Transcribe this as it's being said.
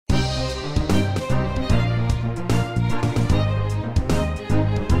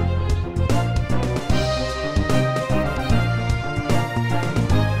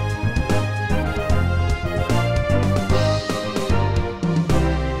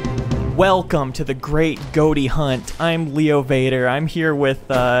Welcome to the Great GOTY Hunt. I'm Leo Vader. I'm here with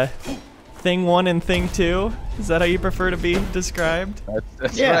Thing 1 and Thing 2. Is that how you prefer to be described?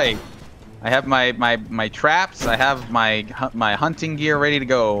 That's right. I have my traps. I have my hunting gear ready to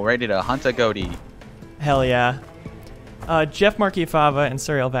go, ready to hunt a GOTY. Hell yeah. Jeff Marquifava and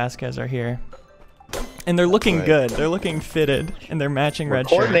Suriel Vasquez are here. And they're looking good. They're looking fitted, and they're matching red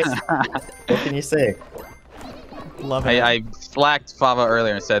shirts. What can you say? Love it. I slacked Fava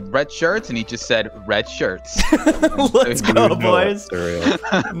earlier and said red shirts, and he just said red shirts. Let's go, boys.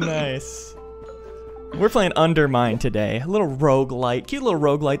 Nice. We're playing UnderMine today. A little roguelite, cute little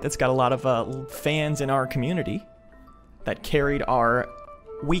roguelite that's got a lot of fans in our community that carried our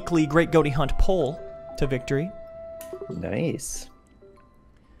weekly Great GOTY Hunt poll to victory. Nice.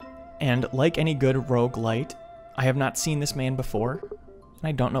 And like any good roguelite, I have not seen this man before, and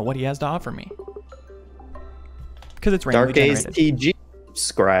I don't know what he has to offer me. Because it's randomly Dark generated. Days TG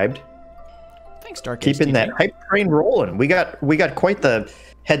subscribed. Thanks, Dark Days Keeping TG. that hype train rolling. We got quite the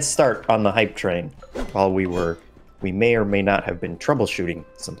head start on the hype train while we may or may not have been troubleshooting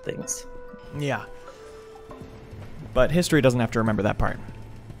some things. Yeah. But history doesn't have to remember that part.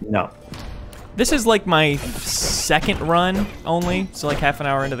 No. This is like my second run only, so like half an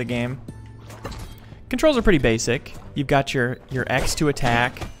hour into the game. Controls are pretty basic. You've got your X to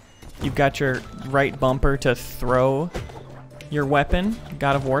attack. You've got your right bumper to throw your weapon,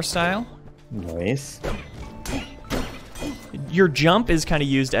 God of War style. Nice. Your jump is kind of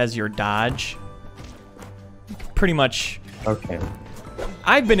used as your dodge. Pretty much. Okay.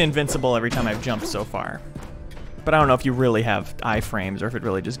 I've been invincible every time I've jumped so far. But I don't know if you really have iframes or if it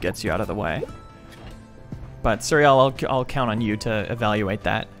really just gets you out of the way. But Suriel, I'll count on you to evaluate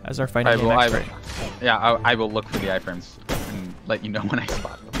that as our fighting game expert. I will look for the iframes and let you know when I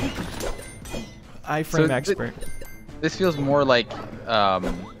spot them. Iframe expert. This feels more like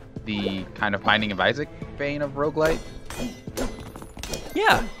the kind of Binding of Isaac vein of roguelite.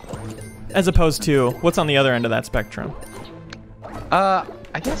 Yeah. As opposed to what's on the other end of that spectrum. I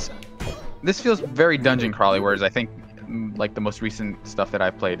guess this feels very dungeon crawly, whereas I think like the most recent stuff that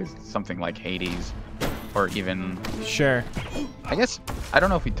I've played is something like Hades, or even. Sure. I guess I don't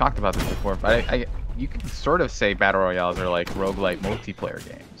know if we talked about this before, but you can sort of say battle royales are like roguelite multiplayer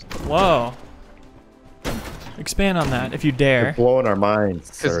games. Whoa. Expand on that if you dare. You're blowing our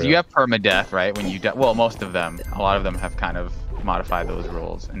minds. Because you have permadeath, right? When you die, well, most of them, a lot of them have kind of modified those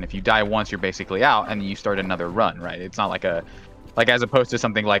rules. And if you die once, you're basically out, and you start another run, right? It's not like as opposed to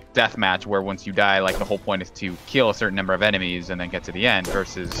something like deathmatch, where once you die, like the whole point is to kill a certain number of enemies and then get to the end.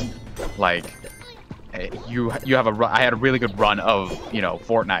 Versus, like, you have a run. I had a really good run of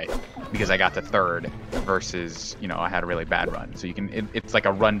Fortnite because I got to third. Versus I had a really bad run. So you can it's like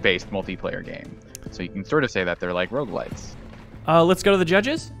a run-based multiplayer game. So you can sort of say that they're like roguelites. Let's go to the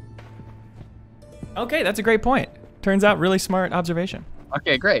judges. Okay, that's a great point. Turns out, really smart observation.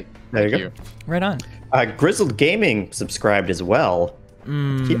 Okay, great. There Thank you go. Right on. Grizzled Gaming subscribed as well.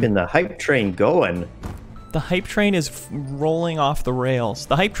 Keeping the hype train going. The hype train is rolling off the rails.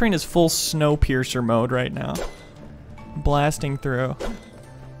 The hype train is full Snowpiercer mode right now. Blasting through.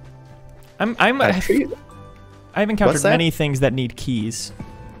 I've encountered many things that need keys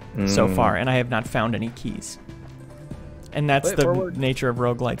so far, and I have not found any keys. And that's the nature of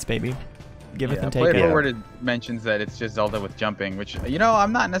roguelites, baby. Give it and take it. Play Forward mentions that it's just Zelda with jumping, which,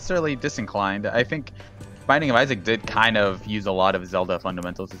 I'm not necessarily disinclined. I think Binding of Isaac did kind of use a lot of Zelda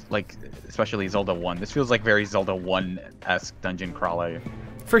fundamentals, like especially Zelda 1. This feels like very Zelda 1-esque dungeon crawler.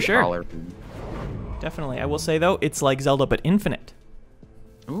 For sure. Definitely. I will say, though, it's like Zelda, but infinite.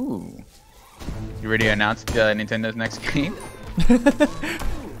 Ooh. You already announced Nintendo's next game?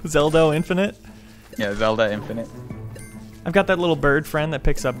 Zelda Infinite? Yeah, Zelda Infinite. I've got that little bird friend that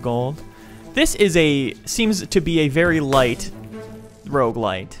picks up gold. This seems to be a very light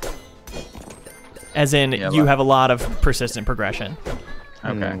roguelite. As in, you have a lot of persistent progression.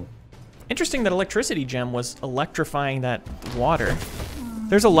 Okay. Interesting that Electricity Gem was electrifying that water.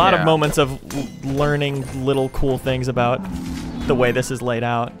 There's a lot of moments of learning little cool things about the way this is laid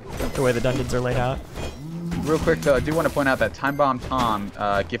out, the way the dungeons are laid out. Real quick, though, I do want to point out that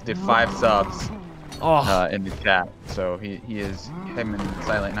TimeBombTom gifted 5 subs in the chat. So him and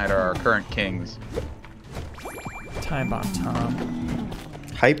Silent Knight are our current kings. TimeBombTom.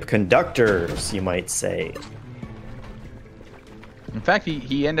 Hype conductors, you might say. In fact,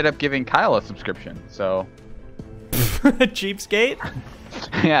 he ended up giving Kyle a subscription, so. Cheapskate?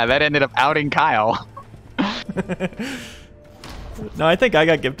 Yeah, that ended up outing Kyle. No, I think I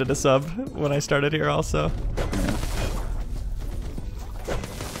got gifted a sub when I started here also. Yeah.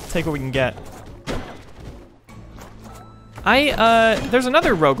 Take what we can get. There's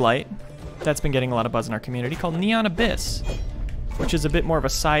another roguelite that's been getting a lot of buzz in our community called Neon Abyss, which is a bit more of a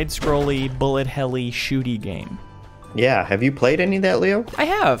side-scrolly, bullet-helly, shooty game. Yeah, have you played any of that, Leo? I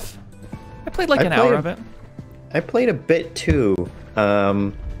have. I played like an hour of it. I played a bit too.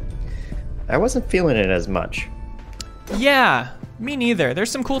 I wasn't feeling it as much. Yeah, me neither.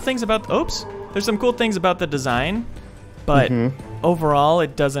 There's some cool things about... Oops. There's some cool things about the design, but overall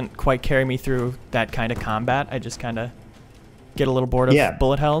it doesn't quite carry me through that kind of combat. I just kind of get a little bored of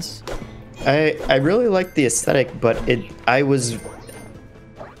bullet hells. I really like the aesthetic, but I was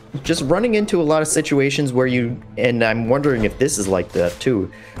just running into a lot of situations where and I'm wondering if this is like that too,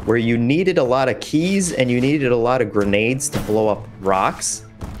 where you needed a lot of keys and you needed a lot of grenades to blow up rocks,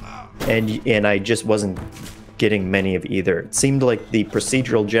 and I just wasn't getting many of either. It seemed like the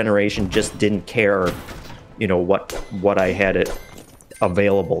procedural generation just didn't care, you know, what I had it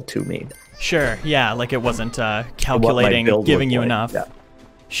available to me. Sure, yeah, like it wasn't calculating, giving you enough. Yeah.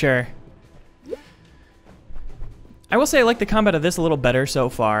 Sure. I will say I like the combat of this a little better so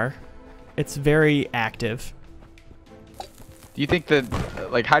far. It's very active. Do you think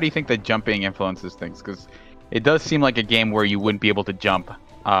that, like, how do you think that jumping influences things? Because it does seem like a game where you wouldn't be able to jump,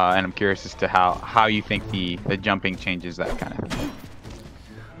 and I'm curious as to how you think the jumping changes that kind of thing.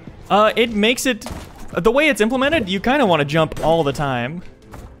 It makes it, the way it's implemented, you kind of want to jump all the time.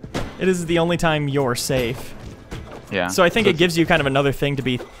 It is the only time you're safe. Yeah. So I think it gives you kind of another thing to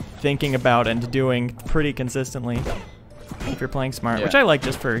be thinking about and doing pretty consistently if you're playing smart, which I like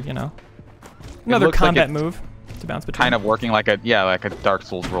just for, you know, another combat move to bounce between. Kind of working like a Dark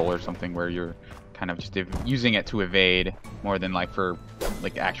Souls roll or something where you're kind of just using it to evade more than like for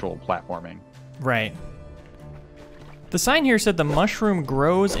like actual platforming. Right. The sign here said the mushroom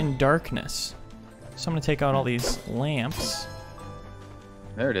grows in darkness. So I'm going to take out all these lamps.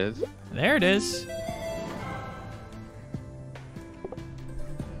 There it is. There it is.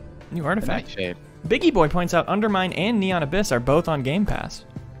 New artifact. Nightshade. Biggie Boy points out UnderMine and Neon Abyss are both on Game Pass.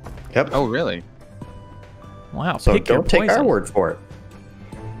 Yep. Oh, really? Wow. So pick your don't take our poison. word for it.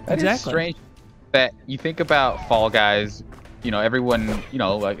 That is strange that you think about Fall Guys, you know, everyone, you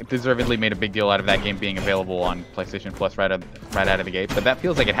know, like deservedly made a big deal out of that game being available on PlayStation Plus right out of the gate, but that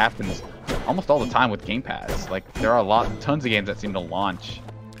feels like it happens almost all the time with Game Pass. Like there are tons of games that seem to launch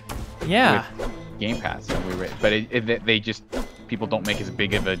with Game Pass, but they just, people don't make as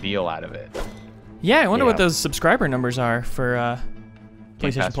big of a deal out of it. Yeah, I wonder what those subscriber numbers are for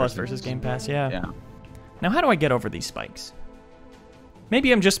PlayStation Plus versus Game Pass. Yeah. Now, how do I get over these spikes?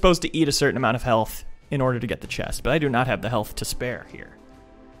 Maybe I'm just supposed to eat a certain amount of health in order to get the chest, but I do not have the health to spare here.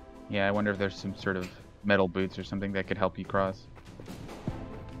 Yeah, I wonder if there's some sort of metal boots or something that could help you cross.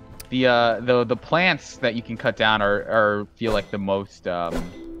 The plants that you can cut down feel like the most.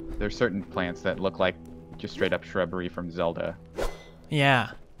 There's certain plants that look like just straight up shrubbery from Zelda.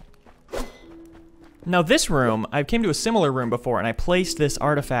 Yeah. Now this room, I came to a similar room before, and I placed this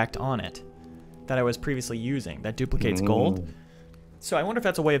artifact on it that I was previously using that duplicates gold. So I wonder if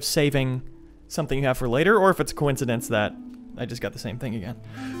that's a way of saving something you have for later, or if it's a coincidence that I just got the same thing again.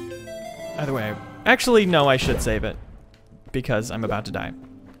 Either way, actually, no, I should save it because I'm about to die.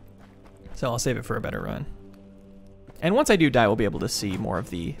 So I'll save it for a better run. And once I do die, we'll be able to see more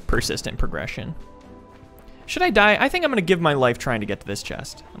of the persistent progression. Should I die? I think I'm going to give my life trying to get to this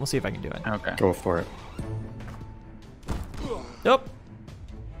chest. And we'll see if I can do it. Okay. Go for it. Nope.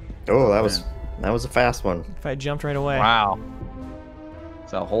 Oh, that was a fast one. If I jumped right away. Wow.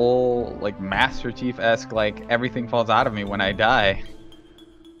 It's a whole, like, Master Chief-esque, like, everything falls out of me when I die.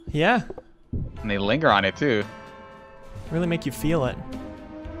 Yeah. And they linger on it, too. Really make you feel it.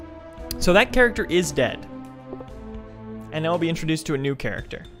 So that character is dead. And now I'll be introduced to a new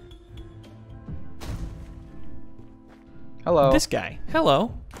character. Hello. This guy.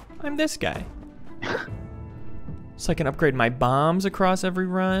 Hello. I'm this guy. So I can upgrade my bombs across every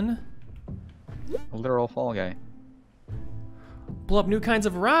run. A literal Fall Guy. Blow up new kinds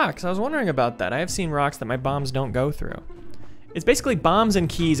of rocks. I was wondering about that. I have seen rocks that my bombs don't go through. It's basically bombs and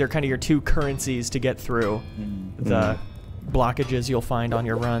keys are kind of your two currencies to get through the blockages you'll find on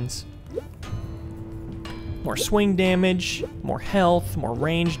your runs. More swing damage, more health, more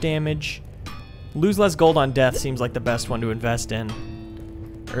range damage. Lose less gold on death seems like the best one to invest in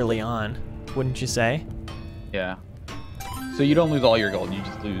early on, wouldn't you say? Yeah. So you don't lose all your gold, you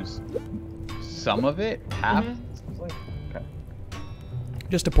just lose some of it? Half? Okay.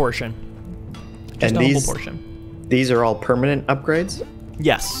 Just a portion. Just And a humble portion. These are all permanent upgrades?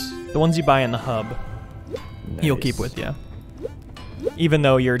 Yes. The ones you buy in the hub, you'll keep with you. Even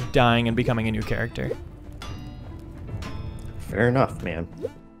though you're dying and becoming a new character. Fair enough, man.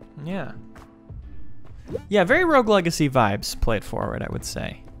 Yeah. Yeah, very Rogue Legacy vibes, play it forward, I would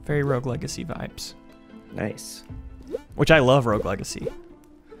say. Very Rogue Legacy vibes. Nice. Which I love Rogue Legacy.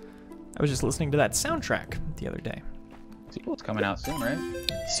 I was just listening to that soundtrack the other day. Sequel's coming out soon, right?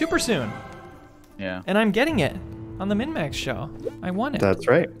 Super soon. Yeah. And I'm getting it on the MinnMax show. I won it. That's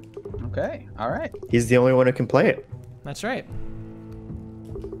right. Okay. All right. He's the only one who can play it. That's right.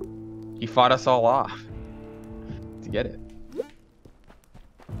 He fought us all off to get it.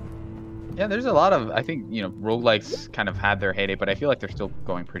 Yeah, there's a lot of, I think, you know, roguelikes kind of had their heyday, but I feel like they're still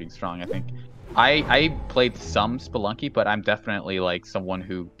going pretty strong. I think I played some Spelunky, but I'm definitely like someone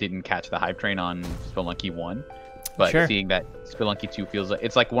who didn't catch the hype train on Spelunky 1. But Sure. seeing that Spelunky 2 feels like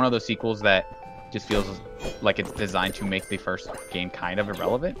it's like one of those sequels that just feels like it's designed to make the first game kind of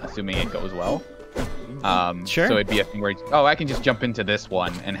irrelevant, assuming it goes well. Sure. So it'd be a thing where, oh, I can just jump into this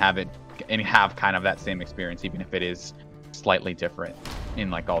one and have it and have kind of that same experience, even if it is slightly different in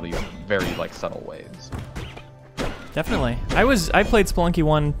like all these very like subtle ways. Definitely. I played Spelunky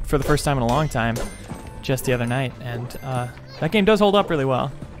 1 for the first time in a long time just the other night, and that game does hold up really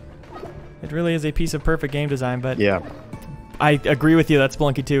well. It really is a piece of perfect game design, but Yeah. I agree with you that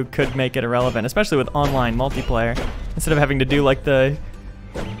Spelunky 2 could make it irrelevant, especially with online multiplayer, instead of having to do like the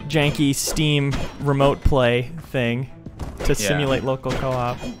janky Steam remote play thing to simulate local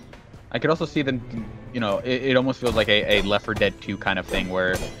co-op. I could also see them, you know, it almost feels like a Left 4 Dead 2 kind of thing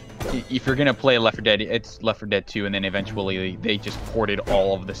where if you're gonna play Left 4 Dead, it's Left 4 Dead 2, and then eventually they just ported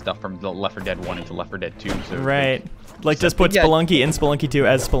all of the stuff from the Left 4 Dead 1 into Left 4 Dead 2. So Right. Like just put Spelunky in Spelunky 2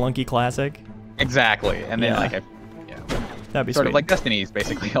 as Spelunky Classic. Exactly, and then like, That'd be sort sweet. of like Destiny is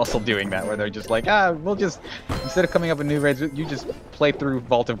basically also doing that, where they're just like, we'll just, instead of coming up with new raids, you just play through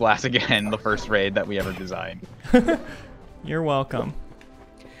Vault of Glass again, the first raid that we ever designed. You're welcome.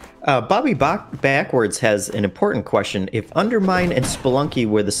 Bobby Backwards has an important question. If UnderMine and Spelunky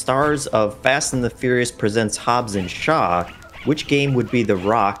were the stars of Fast and the Furious Presents Hobbs and Shaw, which game would be The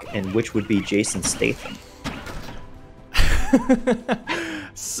Rock and which would be Jason Statham?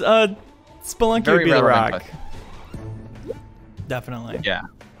 Spelunky Very would be The relevant Rock. Definitely. Yeah.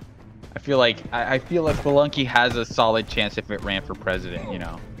 I feel like Spelunky has a solid chance if it ran for president, you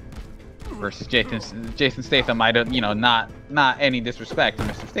know. Versus Jason Statham, I don't, you know, not any disrespect to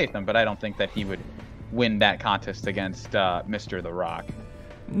Mr. Statham, but I don't think that he would win that contest against Mr. The Rock.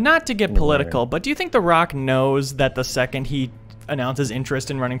 Not to get political, but do you think The Rock knows that the second he announces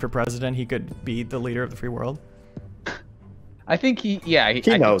interest in running for president, he could be the leader of the free world? I think he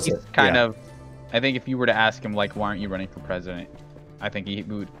knows he's it. kind of. I think if you were to ask him like, why aren't you running for president? I think he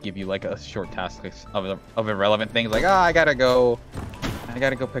would give you like a short task list of irrelevant things like, I gotta go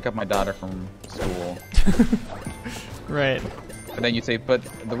pick up my daughter from school. Right. But then you'd say, but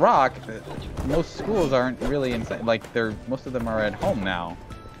The Rock, most schools aren't really inside. Like most of them are at home now.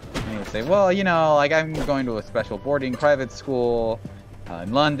 And he would say, well, you know, like I'm going to a special boarding private school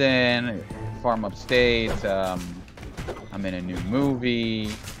in London, farm upstate. I'm in a new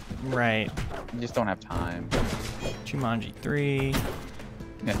movie. Right. You just don't have time. Jumanji 3.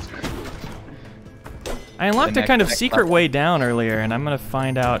 Yes. I unlocked a kind of next secret level. way down earlier, and I'm going to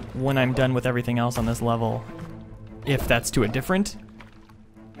find out when I'm done with everything else on this level if that's to a different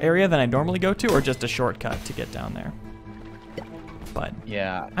area than I normally go to, or just a shortcut to get down there. But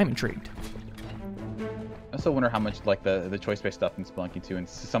Yeah. I'm intrigued. I also wonder how much like the choice-based stuff in Spelunky 2 and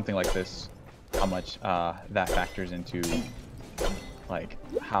something like this, how much that factors into like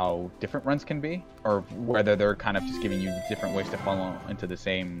how different runs can be, or whether they're kind of just giving you different ways to funnel into the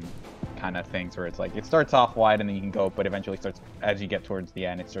same kind of things, where it's like it starts off wide and then you can go, but eventually starts as you get towards the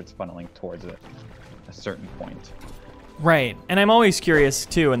end, it starts funneling towards a certain point. Right, and I'm always curious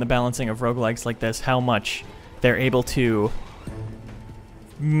too in the balancing of roguelikes like this, how much they're able to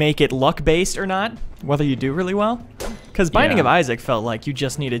make it luck-based or not, whether you do really well. Because Binding of Isaac felt like you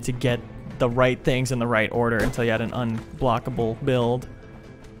just needed to get the right things in the right order until you had an unblockable build.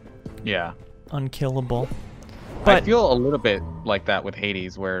 Yeah. Unkillable. I But feel a little bit like that with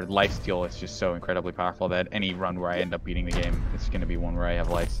Hades, where lifesteal is just so incredibly powerful that any run where I end up beating the game, it's going to be one where I have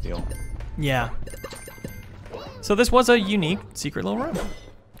lifesteal. yeah. So this was a unique secret little room.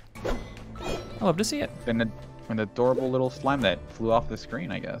 I love to see it. And an adorable little slime that flew off the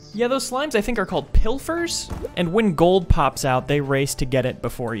screen, I guess. Yeah, those slimes I think are called pilfers, and when gold pops out, they race to get it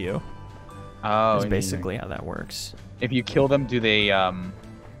before you. Oh, That's basically how that works. If you kill them, do they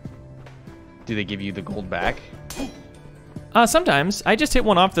give you the gold back? Sometimes. I just hit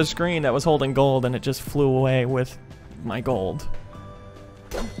one off the screen that was holding gold, and it just flew away with my gold.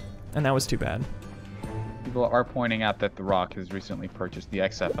 And that was too bad. People are pointing out that The Rock has recently purchased the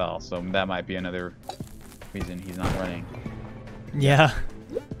XFL, so that might be another reason he's not running. Yeah.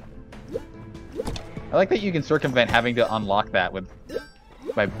 I like that you can circumvent having to unlock that with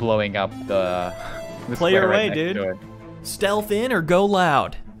by blowing up the Play your square way, right next to dude. it. Stealth in or go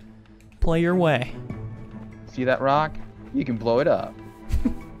loud. Play your way. See that rock? You can blow it up.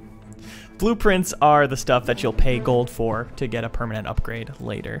 Blueprints are the stuff that you'll pay gold for to get a permanent upgrade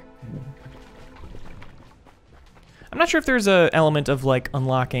later. I'm not sure if there's a element of like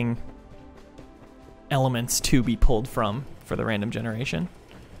unlocking elements to be pulled from for the random generation.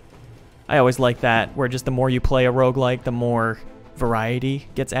 I always like that, where just the more you play a roguelike, the more variety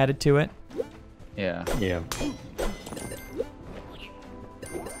gets added to it. Yeah. Yeah.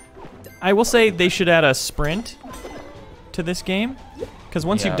 I will say they should add a sprint to this game, because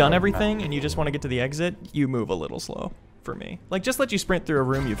once you've done everything and you just want to get to the exit, you move a little slow for me. Like, just let you sprint through a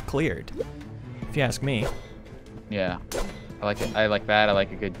room you've cleared, if you ask me. Yeah. I like it. I like that. I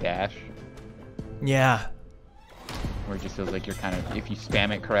like a good dash. Yeah. Where it just feels like you're kind of, if you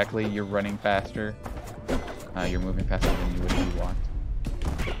spam it correctly, you're running faster. You're moving faster than you would if you walked.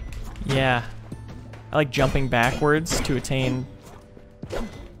 Yeah. I like jumping backwards to attain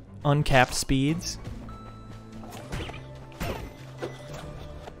uncapped speeds.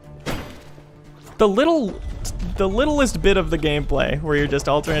 The littlest bit of the gameplay where you're just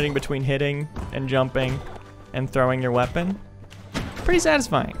alternating between hitting and jumping and throwing your weapon, pretty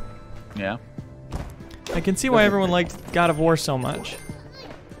satisfying. Yeah. I can see why everyone liked God of War so much.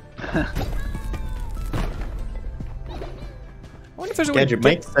 I wonder if there's a way to Gadget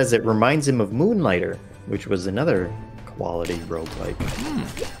Mike says it reminds him of Moonlighter, which was another quality roguelike.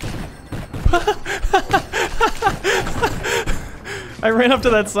 I ran up to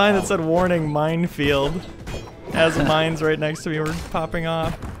that sign that said warning minefield as mines right next to me were popping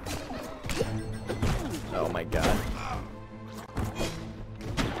off. Oh my god.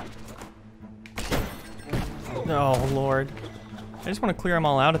 Oh lord. I just want to clear them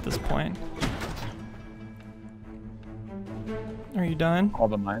all out at this point. Are you done? All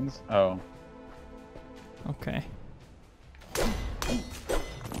the mines? Oh. Okay.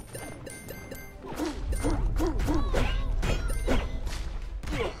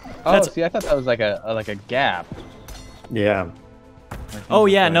 Oh, That's- see, I thought that was like a gap. Yeah. Oh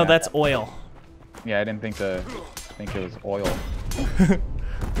yeah, no, that's oil. Yeah, I didn't think it was oil.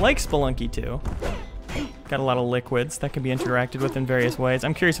 Like Spelunky 2. Got a lot of liquids that can be interacted with in various ways.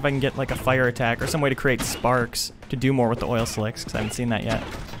 I'm curious if I can get like a fire attack or some way to create sparks to do more with the oil slicks, because I haven't seen that yet.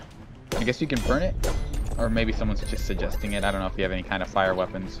 I guess you can burn it, or maybe someone's just suggesting it. I don't know if you have any kind of fire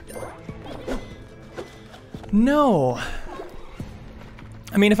weapons. No.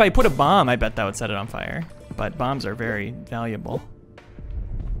 I mean, if I put a bomb, I bet that would set it on fire. But bombs are very valuable.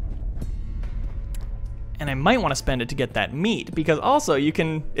 And I might want to spend it to get that meat, because also you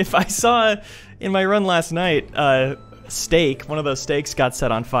can, if I saw in my run last night, steak, one of those steaks got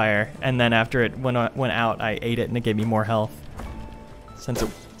set on fire, and then after it went out, I ate it and it gave me more health. Since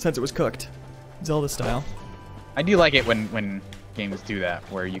it was cooked. Zelda style. I do like it when games do that,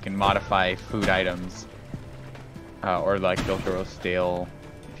 where you can modify food items, or like they'll grow stale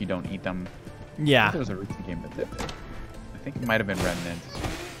if you don't eat them. I Yeah. think there was a recent game that did that. I think it might have been Remnant.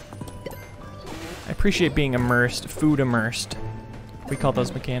 I appreciate being immersed, food immersed. We call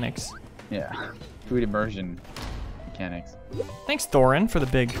those mechanics. Yeah, food immersion mechanics. Thanks, Thorin, for the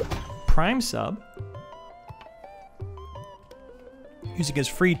big Prime sub. Using his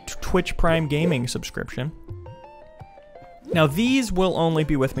free Twitch Prime Gaming subscription. Now, these will only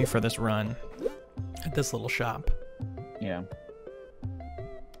be with me for this run at this little shop. Yeah.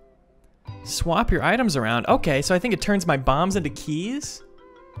 Swap your items around. Okay, so I think it turns my bombs into keys.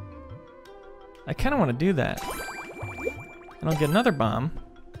 I kind of want to do that. And I'll get another bomb.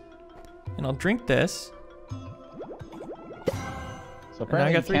 And I'll drink this. So And now I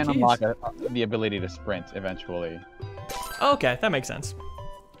apparently got you 3 can keys. unlock the ability to sprint eventually. Okay, that makes sense.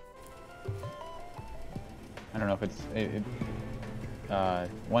 I don't know if it's...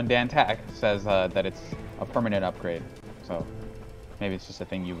 one Dan Tack says that it's a permanent upgrade. So maybe it's just a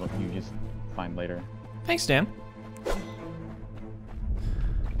thing you just find later. Thanks, Dan.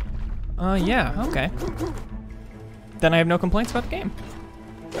 Yeah, okay. Then I have no complaints about the game.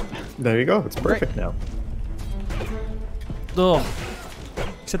 There you go. It's perfect now. Ugh.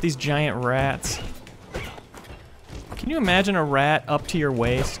 Except these giant rats. Can you imagine a rat up to your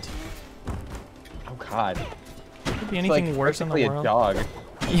waist? Oh God. Could be It's anything like worse in the basically world. a dog.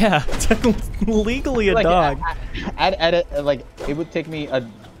 Yeah, it's legally a Like, dog. Like it would take me I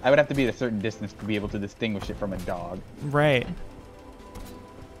would have to be at a certain distance to be able to distinguish it from a dog. Right.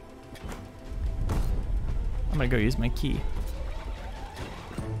 I'm gonna go use my key.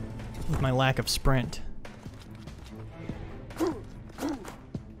 With my lack of sprint.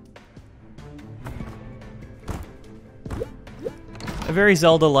 A very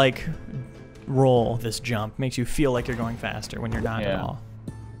Zelda-like roll, this jump. Makes you feel like you're going faster when you're not at all.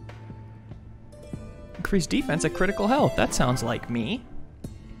 Increased defense at critical health. That sounds like me.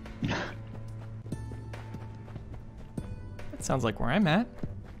 That sounds like where I'm at.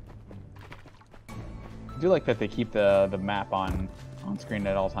 I do like that they keep the map on screen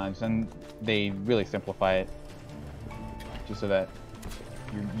at all times, and they really simplify it, just so that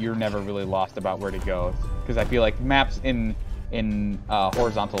you're never really lost about where to go. Because I feel like maps in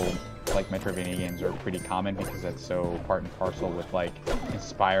horizontal like Metroidvania games are pretty common because that's so part and parcel with like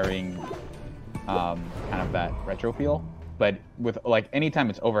inspiring kind of that retro feel. But with like anytime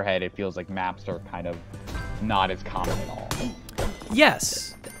it's overhead, it feels like maps are kind of not as common at all.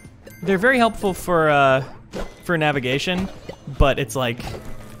 Yes, they're very helpful for navigation, but it's like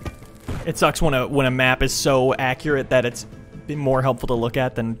it sucks when a map is so accurate that it's more helpful to look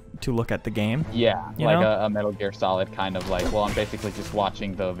at than to look at the game. Yeah, you like know? a Metal Gear Solid kind of like, well, I'm basically just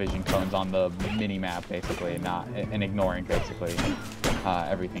watching the vision cones on the mini map basically, and ignoring basically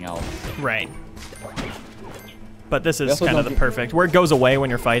everything else. Right. But this is kind of the perfect where it goes away when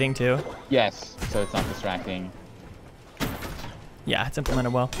you're fighting too. Yes, so it's not distracting. Yeah, it's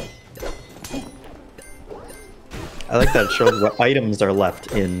implemented well. I like that it shows what items are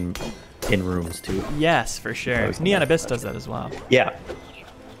left in rooms too. Yes, for sure. Neon Abyss does that as well. Yeah.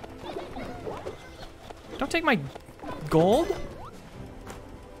 Don't take my gold.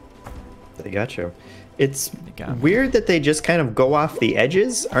 They got you. It's weird that they just kind of go off the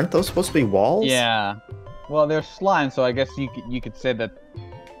edges. Aren't those supposed to be walls? Yeah. Well, they're slime, so I guess you could say that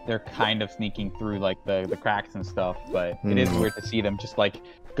they're kind of sneaking through like the cracks and stuff, but it is weird to see them just like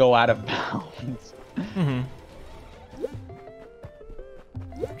go out of bounds.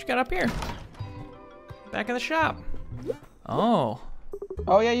 What you got up here? Back of the shop. Oh.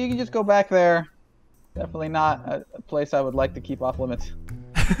 Oh yeah, you can just go back there. Definitely not a place I would like to keep off limits.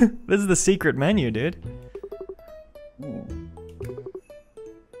 This is the secret menu, dude. Ooh.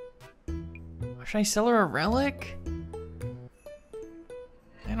 Should I sell her a relic?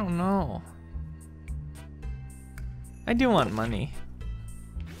 I don't know. I do want money.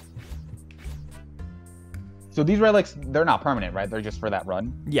 So these relics, they're not permanent, right? They're just for that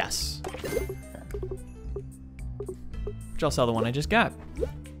run? Yes. Which I'll sell the one I just got.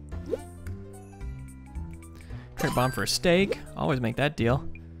 Trade bomb for a steak. Always make that deal.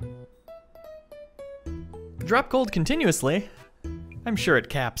 Drop gold continuously. I'm sure it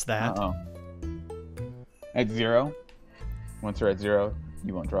caps that. Uh-oh. At 0? Once you're at 0,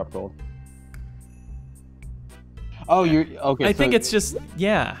 you won't drop gold. Oh, you're okay. I think it's just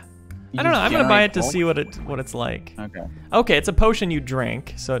I don't know. I'm gonna buy it to see what it's like. Okay. Okay, it's a potion you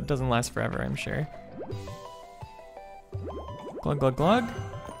drink, so it doesn't last forever, I'm sure. Glug glug glug.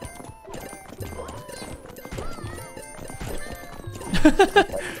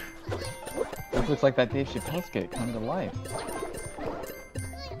 This looks like that Dave Chappelle skit come to life.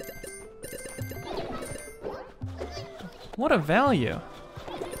 What a value.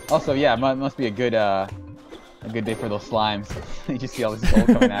 Also, yeah, it must be a good day for those slimes. You just see all this gold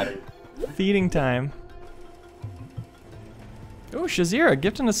coming at it. Feeding time. Oh, Shazira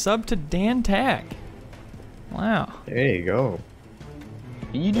gifting a sub to Dan Tag. Wow. There you go.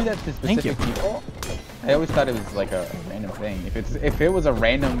 Can you do that to specific people? I always thought it was like a random thing. If it was a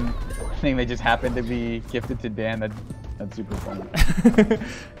random thing that just happened to be gifted to Dan, that's super funny.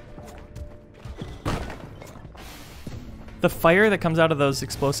 The fire that comes out of those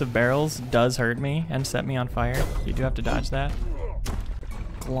explosive barrels does hurt me and set me on fire. You do have to dodge that.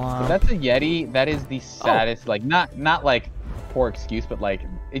 So that's a Yeti. That is the saddest, like not like poor excuse, but like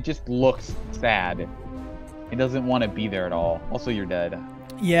it just looks sad. It doesn't want to be there at all. Also, you're dead.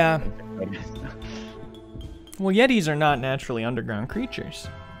 Yeah. Well, Yetis are not naturally underground creatures.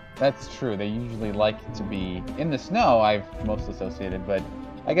 That's true. They usually like to be in the snow. I've most associated, but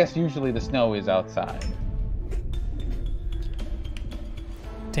I guess usually the snow is outside.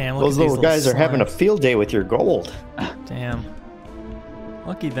 Damn, look those at these little guys are having a field day with your gold. Damn.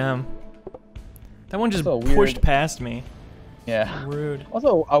 Lucky them. That one just Also pushed past me. Yeah. Rude.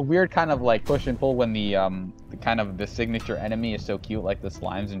 Also, a weird kind of like push and pull when the kind of the signature enemy is so cute, like the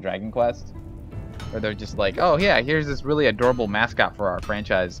slimes in Dragon Quest, where they're just like, oh yeah, here's this really adorable mascot for our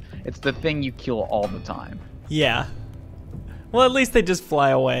franchise. It's the thing you kill all the time. Yeah. Well, at least they just fly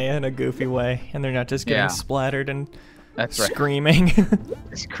away in a goofy way, and they're not just getting splattered and screaming.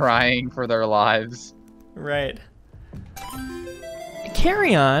 Just crying for their lives. Right.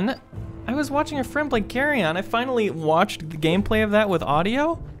 Carry On. I was watching a friend play Carry On. I finally watched the gameplay of that with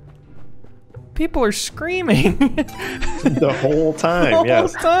audio. People are screaming. The whole time, The whole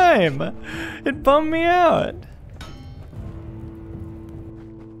time. It bummed me out.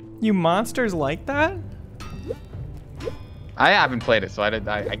 You monsters like that? I haven't played it, so I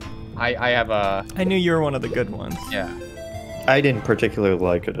have a. I knew you were one of the good ones. Yeah. I didn't particularly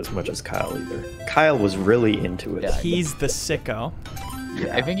like it as much as Kyle either. Kyle was really into it. Yeah. He's the sicko.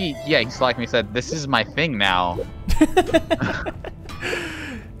 Yeah. I think he slacked me. Said, "This is my thing now."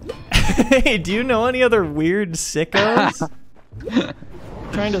 Hey, do you know any other weird sickos?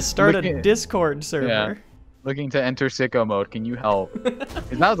 Trying to start a Discord server. Yeah. Looking to enter sicko mode. Can you help?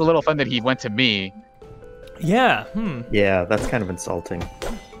 'Cause that was a little fun that he went to me. Yeah. Yeah, that's kind of insulting.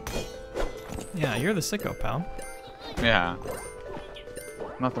 Yeah, you're the sicko, pal. Yeah.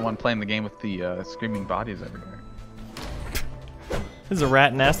 I'm not the one playing the game with the screaming bodies everywhere. This is a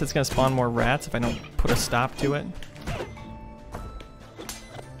rat nest that's gonna spawn more rats if I don't put a stop to it.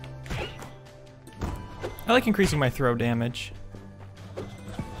 I like increasing my throw damage.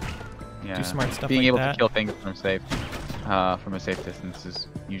 Yeah. Do smart stuff Being like able that. to kill things from a safe distance is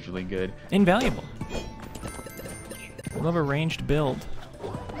usually good. Invaluable. I love a ranged build.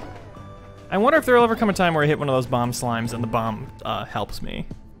 I wonder if there'll ever come a time where I hit one of those bomb slimes and the bomb helps me.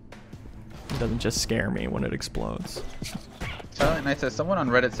 It doesn't just scare me when it explodes. Silent Night says someone on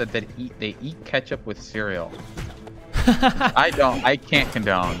Reddit said that they eat ketchup with cereal. I can't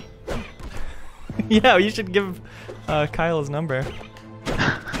condone. Yeah, you should give Kyle his number.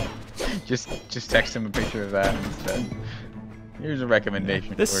 just text him a picture of that instead. Here's a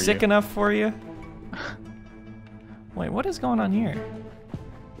recommendation. This for sick you. enough for you? Wait, what is going on here?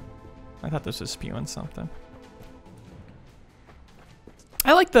 I thought this was spewing something.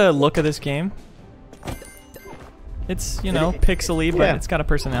 I like the look of this game. It's, you know, pixely, but it's got a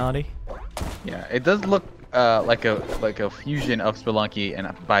personality. Yeah, it does look like a fusion of Spelunky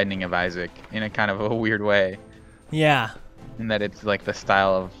and Binding of Isaac in a kind of a weird way. Yeah. In that it's like the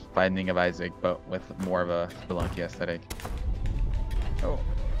style of Binding of Isaac, but with more of a Spelunky aesthetic. Oh.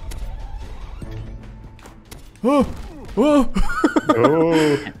 Oh! Whoa!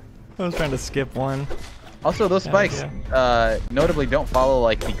 Oh. I was trying to skip one. Also, those spikes notably don't follow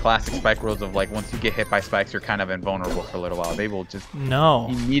like the classic spike rules of like once you get hit by spikes, you're kind of invulnerable for a little while. They will just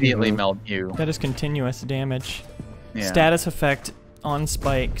immediately melt you. That is continuous damage. Yeah. Status effect on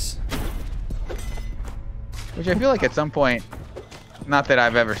spikes. Which I feel like at some point, not that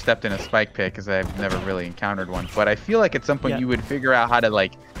I've ever stepped in a spike pit because I've never really encountered one, but I feel like at some point you would figure out how to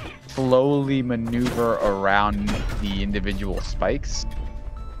like slowly maneuver around the individual spikes.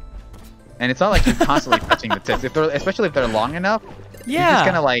 And it's not like you're constantly touching the tips, especially if they're long enough. Yeah. You're just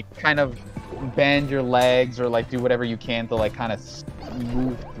gonna like kind of bend your legs or like do whatever you can to like kind of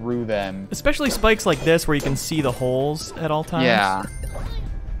move through them. Especially spikes like this where you can see the holes at all times. Yeah.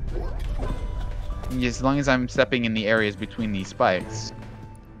 As long as I'm stepping in the areas between these spikes.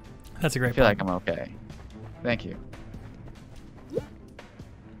 That's a great I feel point. like I'm okay. Thank you.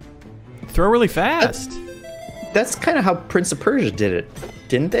 Throw really fast. That's kind of how Prince of Persia did it,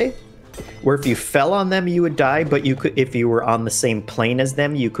 didn't they? Where if you fell on them, you would die, but you could, if you were on the same plane as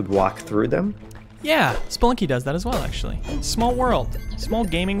them, you could walk through them. Yeah, Spelunky does that as well, actually. Small world. Small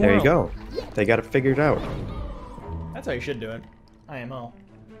gaming world. There you go. They got it figured out. That's how you should do it. IMO.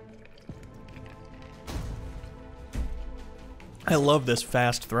 I love this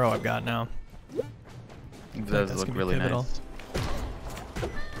fast throw I've got now. It does look really nice.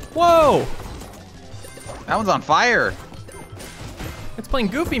 Whoa! That one's on fire. It's playing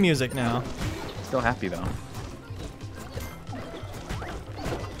goofy music now. Still happy though.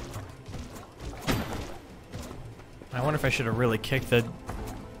 I wonder if I should have really kicked the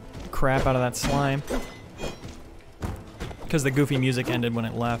crap out of that slime. Because the goofy music ended when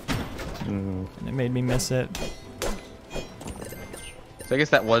it left. And it made me miss it. So I guess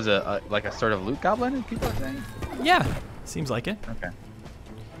that was like a sort of loot goblin, people are saying? Yeah, seems like it. Okay.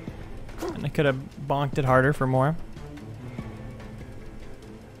 And I could have bonked it harder for more.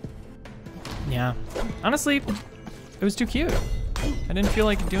 Yeah. Honestly, it was too cute. I didn't feel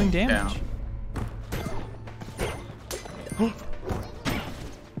like doing damage. Yeah.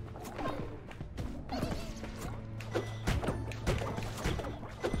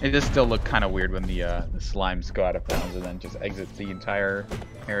 It does still look kind of weird when the slimes go out of bounds and then just exit the entire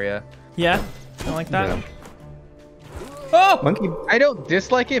area. Yeah, I like that. Yeah. Oh! Monkey. I don't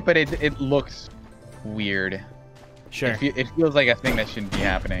dislike it, but it looks weird. Sure. It feels like a thing that shouldn't be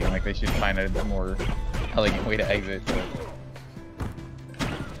happening. Like they should find a more elegant way to exit.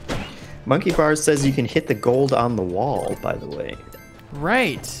 Monkey Bars says you can hit the gold on the wall, by the way.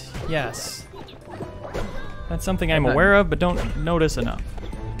 Right. Yes. That's something I'm aware of, but don't notice enough.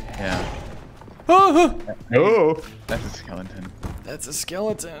 Yeah. Oh! Oh! That's a skeleton. That's a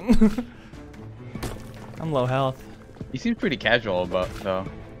skeleton. I'm low health. He seems pretty casual about though.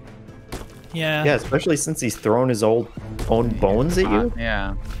 Yeah. Yeah, especially since he's thrown his own bones at you.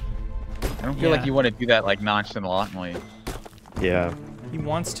 Yeah. I don't feel like you want to do that like nonchalantly. Yeah. He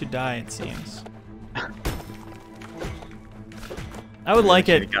wants to die, it seems. I would like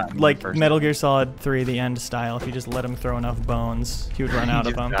it like Metal Gear Solid 3, the end style. If you just let him throw enough bones, he would run out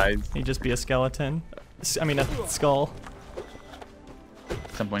of them. He'd just be a skeleton. I mean, a skull.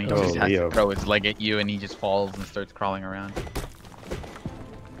 At some point, he just has to throw his leg at you, and he just falls and starts crawling around.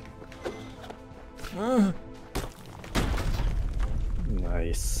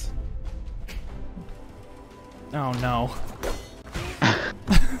 Nice. Oh no.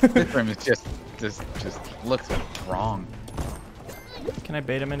 This room is just looks wrong. Can I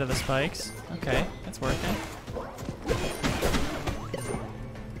bait him into the spikes? Okay, that's working.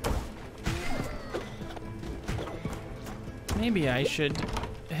 Maybe I should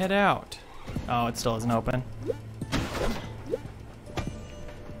head out. Oh, it still isn't open.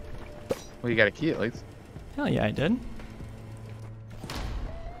 Well, you got a key at least. Hell yeah, I did.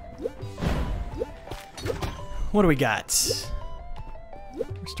 What do we got?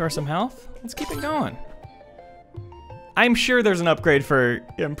 Restore some health? Let's keep it going. I'm sure there's an upgrade for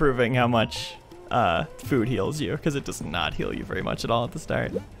improving how much food heals you, because it does not heal you very much at all at the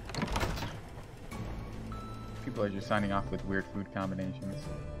start. People are just signing off with weird food combinations.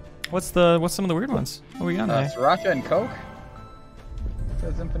 What's some of the weird ones? What we got there? Sriracha and Coke.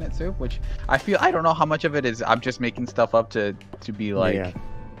 Says infinite soup, which I don't know how much of it is I'm just making stuff up to be like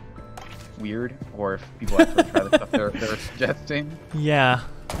weird, or if people actually try the stuff they're suggesting. Yeah.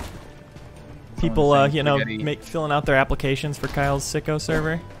 People, you know, filling out their applications for Kyle's Sicko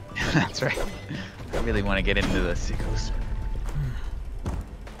server. That's right. I really want to get into the Sicko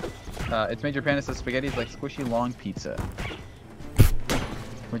server. Its major pan says spaghetti is like squishy long pizza.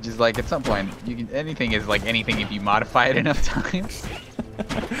 Which is like, at some point, anything is like anything if you modify it enough times.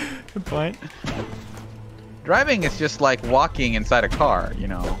 Good point. Driving is just like walking inside a car, you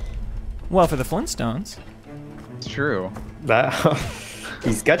know. Well, for the Flintstones. It's true.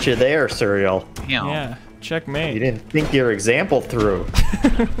 He's got you there, Cereal. Yeah, checkmate. You didn't think your example through.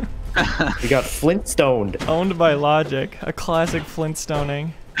 You got Flintstoned. Owned by Logic, a classic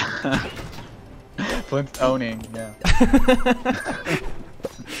Flintstoning. Flintstoning, yeah.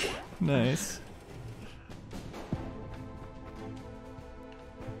 Nice.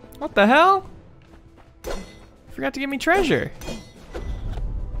 What the hell? Forgot to give me treasure.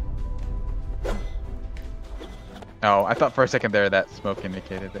 Oh, I thought for a second there that smoke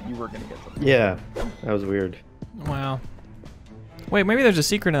indicated that you were gonna get something. Yeah, that was weird. Wow. Wait, maybe there's a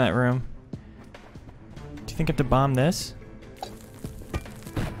secret in that room. Do you think I have to bomb this?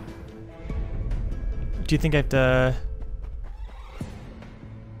 Do you think I have to...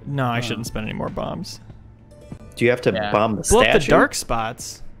 No, I shouldn't spend any more bombs. Do you have to bomb the Blow statue? up the dark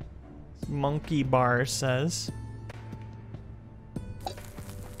spots. Monkey Bar says.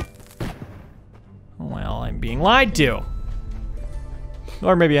 Well, I'm being lied to.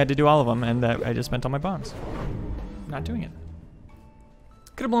 Or maybe I had to do all of them and I just spent all my bombs. Not doing it.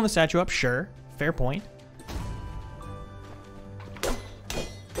 Could have blown the statue up, sure. Fair point.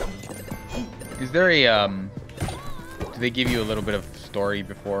 Is there a do they give you a little bit of story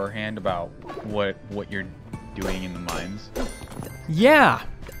beforehand about what you're doing in the mines? Yeah.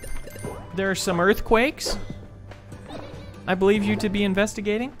 There are some earthquakes. I believe you to be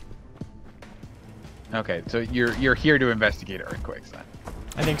investigating. Okay, so you're here to investigate earthquakes then.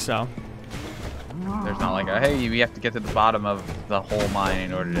 I think so. There's not like a, hey, we have to get to the bottom of the whole mine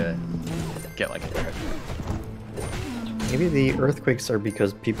in order to get like a treasure. Maybe the earthquakes are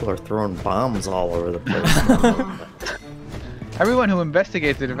because people are throwing bombs all over the place. Everyone who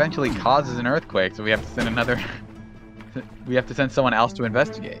investigates it eventually causes an earthquake, so we have to send another. We have to send someone else to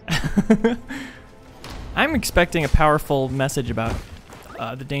investigate. I'm expecting a powerful message about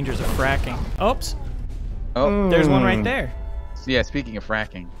the dangers of fracking. Oops. Oh, there's one right there. So yeah, speaking of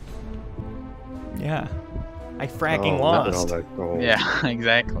fracking. Yeah. I fracking lost. Yeah,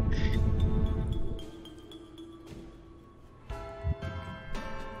 exactly.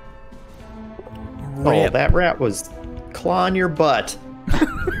 Oh, that rat was clawing your butt.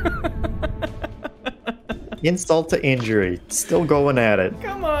 Insult to injury. Still going at it.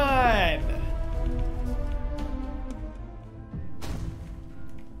 Come on.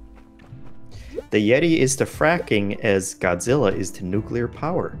 The Yeti is to fracking as Godzilla is to nuclear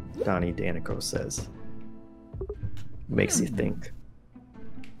power, Donnie Danico says. Makes you think.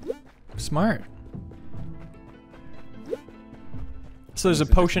 Smart. So there's a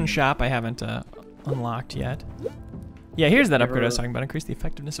potion shop I haven't unlocked yet. Yeah, here's that upgrade I was talking about. Increase the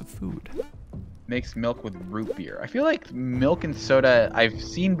effectiveness of food. makes milk with root beer. I feel like milk and soda I've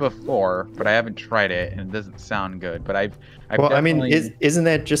seen before, but I haven't tried it, and it doesn't sound good. But I've well, definitely... I mean, isn't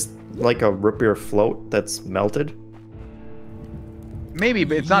that just like a root beer float that's melted? Maybe,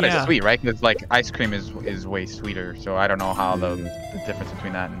 but it's not as sweet, right? Because like ice cream is way sweeter, so I don't know how the difference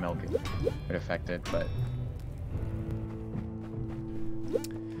between that and milk would affect it, but...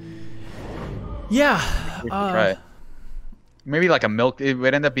 Yeah. Try it. Maybe like a milk. It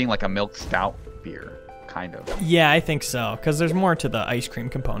would end up being like a milk stout beer, kind of. Yeah, I think so. Because there's more to the ice cream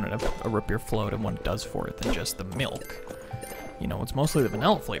component of a root beer float and what it does for it than just the milk. You know, it's mostly the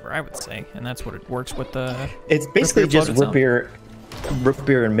vanilla flavor, I would say, and that's what it works with the. It's basically just root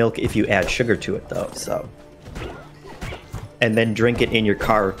beer and milk if you add sugar to it, though. So. And then drink it in your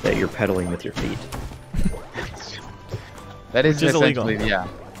car that you're pedaling with your feet. That is illegal.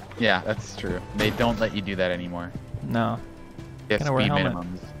 Yeah, that's true. They don't let you do that anymore. No. Yes, speed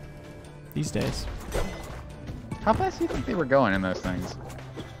minimums. These days. How fast do you think they were going in those things?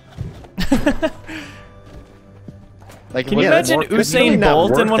 Like, can you imagine Usain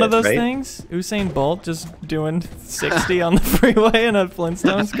Bolt in one of those things? Usain Bolt just doing 60 on the freeway in a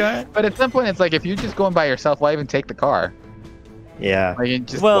Flintstones car? But at some point, it's like, if you're just going by yourself, why even take the car? Yeah. Like,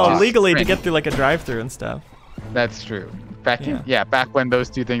 just legally to get through like a drive-through and stuff. That's true. Back when those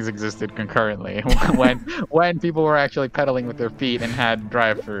two things existed concurrently, when people were actually pedaling with their feet and had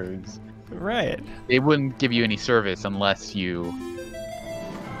drive-throughs. Right. They wouldn't give you any service unless you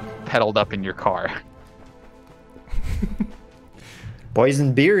pedaled up in your car.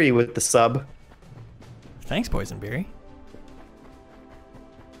 Boysenberry with the sub. Thanks, Boysenberry.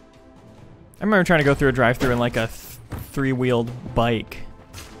 I remember trying to go through a drive-through in like a three-wheeled bike.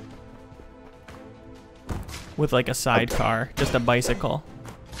 With like a sidecar, just a bicycle.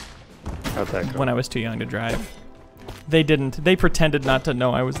 How'd that go? When I was too young to drive. They didn't. They pretended not to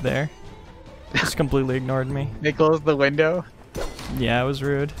know I was there. Just completely ignored me. They closed the window? Yeah, it was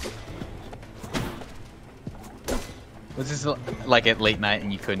rude. Was this like at late night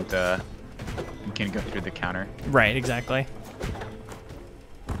and you couldn't go through the counter? Right, exactly.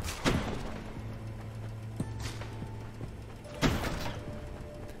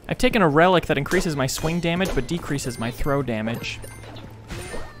 I've taken a relic that increases my swing damage but decreases my throw damage.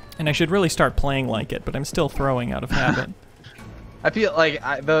 And I should really start playing like it, but I'm still throwing out of habit. I feel like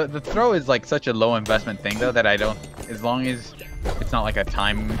the throw is like such a low investment thing though that I don't, as long as it's not like a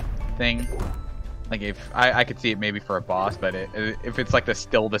time thing. Like if I could see it maybe for a boss, but if it's like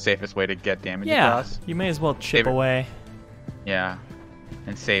still the safest way to get damage across. You may as well chip away. Yeah,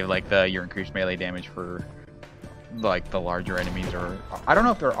 and save like your increased melee damage for like the larger enemies, or I don't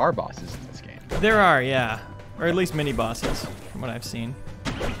know if there are bosses in this game. There are, yeah, or at least mini bosses from what I've seen.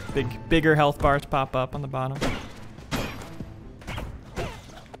 Bigger health bars pop up on the bottom.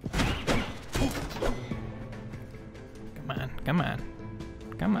 Come on, come on,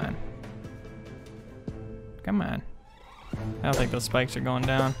 come on. Come on. I don't think those spikes are going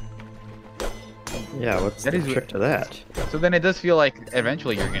down. Yeah, what's the trick to that? So then it does feel like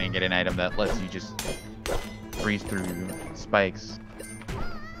eventually you're going to get an item that lets you just breeze through spikes.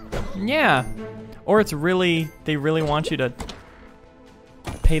 Yeah. Or it's really, they really want you to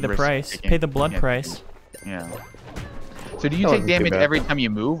pay the price. Pay the blood price. Yeah. So do you take damage every time you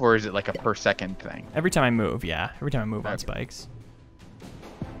move, or is it like a per second thing? Every time I move, yeah. Every time I move on spikes.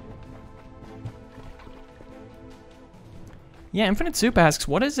 Yeah, Infinite Soup asks,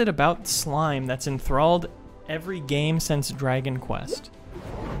 what is it about slime that's enthralled every game since Dragon Quest?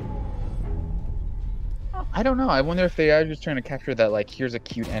 I don't know. I wonder if they are just trying to capture that, like, here's a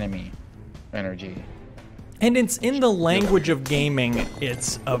cute enemy energy. And it's in the language of gaming,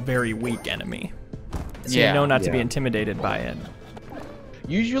 it's a very weak enemy. So you know not to be intimidated by it.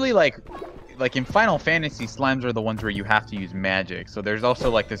 Usually, like in Final Fantasy, slimes are the ones where you have to use magic. So there's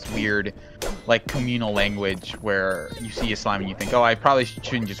also like this weird, like communal language where you see a slime and you think, oh, I probably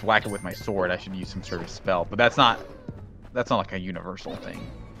shouldn't just whack it with my sword. I should use some sort of spell. But that's not like a universal thing.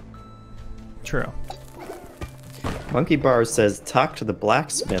 True. Monkey Bar says, talk to the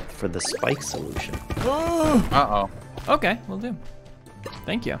blacksmith for the spike solution. Uh-oh. Okay, will do.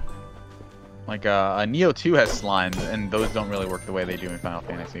 Thank you. Like a Neo 2 has slimes, and those don't really work the way they do in Final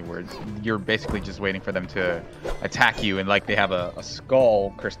Fantasy, where you're basically just waiting for them to attack you, and like they have a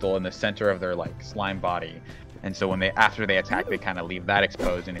skull crystal in the center of their like slime body, and so when after they attack, they kind of leave that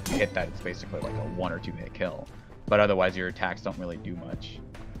exposed, and if you hit that, it's basically like a 1 or 2 hit kill. But otherwise, your attacks don't really do much.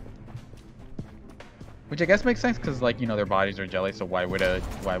 Which I guess makes sense because, like, you know, their bodies are jelly, so why would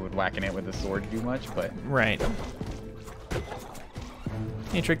whacking it with a sword do much? But right.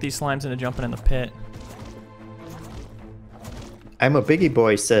 You trick these slimes into jumping in the pit. I'm a Biggie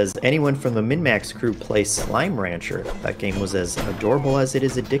Boy says, anyone from the MinnMax crew play Slime Rancher. That game was as adorable as it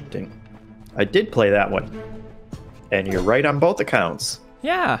is addicting. I did play that one. And you're right on both accounts.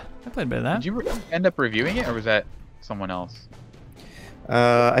 Yeah, I played a bit of that. Did you end up reviewing it, or was that someone else?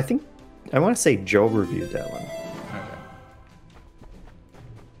 I think, I want to say Joe reviewed that one.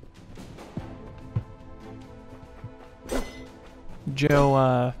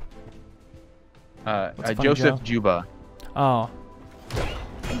 Joe, Joseph Joe? Juba. Oh.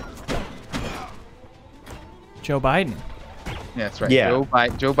 Joe Biden. Yeah, that's right. Yeah.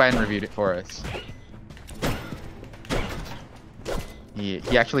 Joe Biden reviewed it for us. He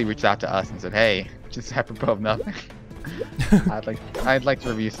actually reached out to us and said, "Hey, just apropos of nothing, I'd like to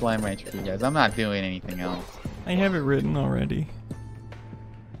review Slime Rancher for you guys. I'm not doing anything else." I have it written already.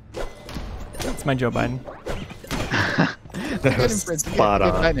 It's my Joe Biden. That was spot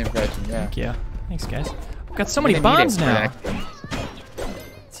on. Good impression, yeah. Thank you. Thanks, guys. I've got so many bombs now.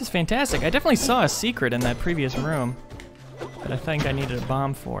 This is fantastic. I definitely saw a secret in that previous room that I think I needed a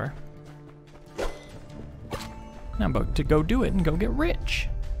bomb for. Now I'm about to go do it and go get rich.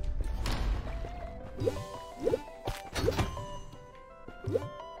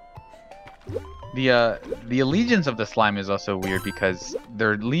 The allegiance of the slime is also weird because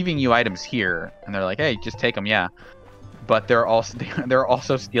they're leaving you items here and they're like, "Hey, just take them, yeah." But they're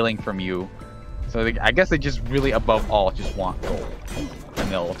also stealing from you. So I guess they just really, above all, just want gold,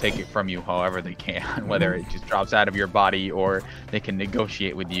 and they'll take it from you however they can, whether it just drops out of your body or they can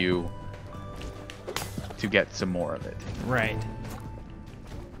negotiate with you to get some more of it. Right.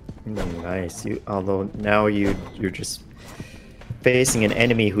 Nice. Although now you're just facing an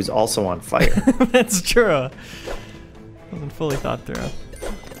enemy who's also on fire. That's true. Wasn't fully thought through.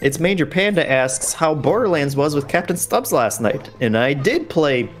 It's Major Panda asks how Borderlands was with Captain Stubbs last night. And I did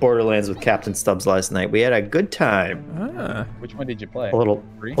play Borderlands with Captain Stubbs last night. We had a good time. Ah. Which one did you play? A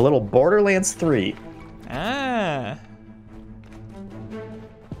little Borderlands 3. Ah.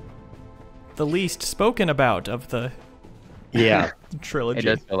 The least spoken about of the trilogy. It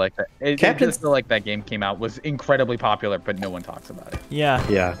does feel like that. It does feel like that game came out, was incredibly popular, but no one talks about it. Yeah.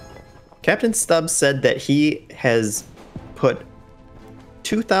 Yeah. Captain Stubbs said that he has put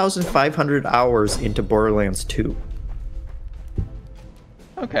 2,500 hours into Borderlands 2.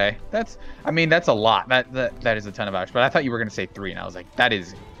 Okay, that's a lot. That is a ton of hours. But I thought you were gonna say 3, and I was like, that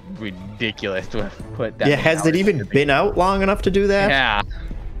is ridiculous to have put that. Yeah, has it even been out long enough to do that? Yeah.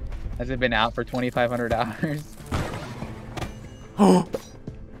 Has it been out for 2,500 hours?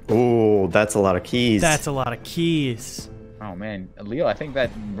 Oh, that's a lot of keys. That's a lot of keys. Oh man, Leo, I think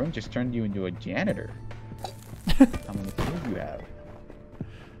that room just turned you into a janitor. How many keys you have?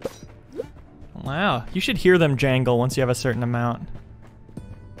 Wow, you should hear them jangle once you have a certain amount.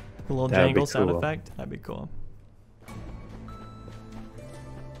 A little jangle sound effect. That'd be cool.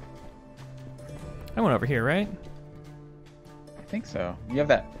 I went over here, right? I think so. You have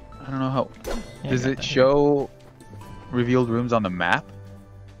that. I don't know how. Yeah, does it show revealed rooms on the map?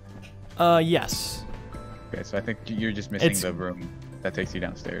 Yes. Okay, so I think you're just missing the room that takes you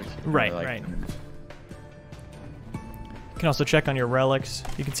downstairs. Right, right. You can also check on your relics.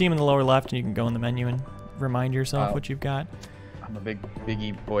 You can see them in the lower left, and you can go in the menu and remind yourself what you've got. I'm a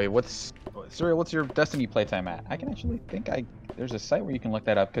biggie boy. What's your Destiny playtime at? I can actually think there's a site where you can look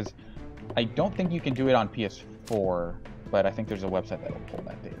that up, because I don't think you can do it on PS4, but I think there's a website that'll pull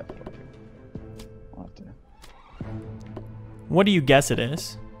that data for you. I'll have to. What do you guess it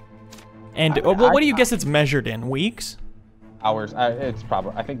is? And what do you guess it's measured in? Weeks? Hours. It's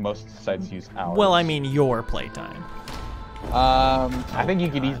probably. I think most sites use hours. Well, I mean your playtime. I think you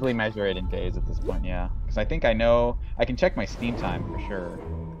could easily measure it in days at this point, yeah. Because I think I know. I can check my Steam time for sure.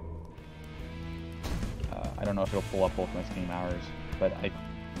 I don't know if it'll pull up both my Steam hours, but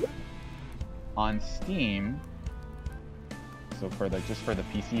on Steam. So just for the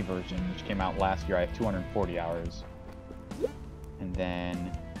PC version, which came out last year, I have 240 hours. And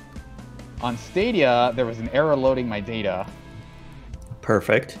then on Stadia, there was an error loading my data.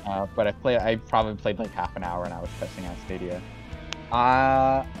 Perfect. But I probably played like half an hour and I was testing out Stadia.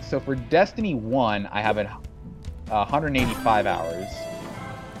 So for Destiny 1, I have 185 hours.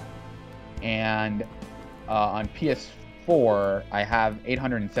 And on PS4, I have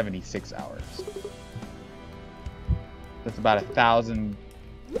 876 hours. That's about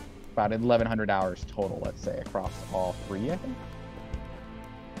 1,100 hours total, let's say, across all three, I think.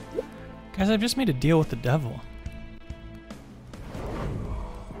 Guys, I've just made a deal with the devil.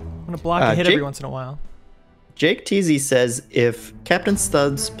 I'm gonna block a hit every once in a while. Jake Teasy says if Captain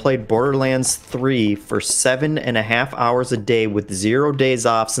Stubbs played Borderlands 3 for 7.5 hours a day with 0 days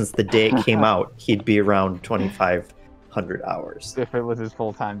off since the day it came out, he'd be around 25 100 hours. If it was his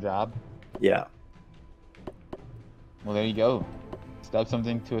full-time job. Yeah. Well, there you go. Still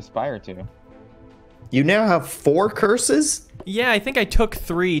something to aspire to. You now have 4 curses? Yeah, I think I took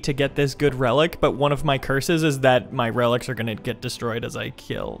 3 to get this good relic, but one of my curses is that my relics are gonna get destroyed as I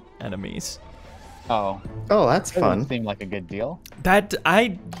kill enemies. Oh. Oh, that's That fun. doesn't seem like a good deal. That,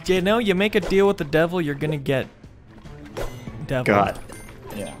 you know, you make a deal with the devil, you're gonna get devil. God.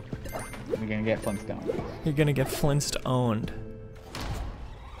 Yeah. You're gonna get Flintstone. You're gonna get Flintstone-owned.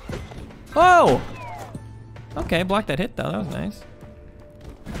 Oh! Okay, blocked that hit though, that was nice.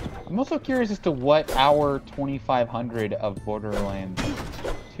 I'm also curious as to what our 2500 of Borderlands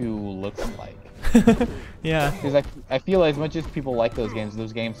 2 looks like. Yeah. Because I feel as much as people like those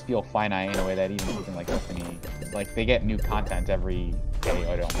games feel finite in a way that even something like Destiny, like they get new content every day,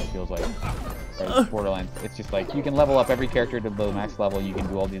 it almost feels like. Whereas Borderlands, it's just like, you can level up every character to the max level, you can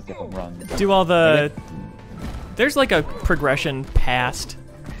do all these different runs. Do all the... There's like a progression past,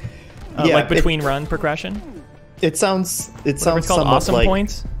 Yeah, like between run progression. It sounds It's called somewhat awesome like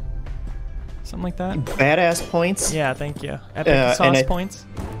points? Something like that? badass points. Yeah, thank you. Epic sauce points?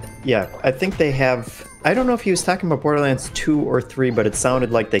 Yeah, I think they have... I don't know if he was talking about Borderlands 2 or 3, but it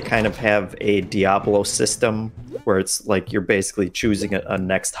sounded like they kind of have a Diablo system where it's like you're basically choosing a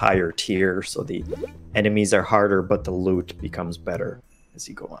next higher tier, so the enemies are harder, but the loot becomes better as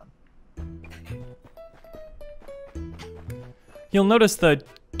you go on. You'll notice the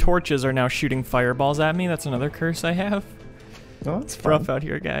torches are now shooting fireballs at me. That's another curse I have. Oh, that's It's fun. rough out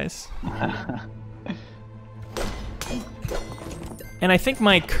here, guys. And I think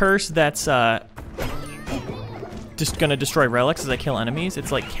my curse that's just gonna destroy relics as I kill enemies,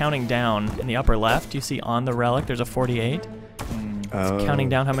 it's like counting down in the upper left. You see on the relic there's a 48. It's counting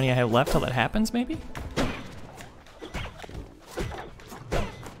down how many I have left till that happens, maybe?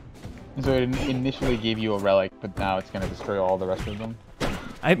 So it initially gave you a relic, but now it's going to destroy all the rest of them?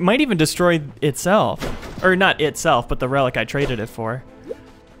 I might even destroy itself. Or not itself, but the relic I traded it for.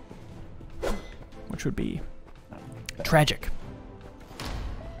 Which would be tragic.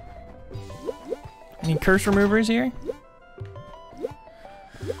 Any curse removers here?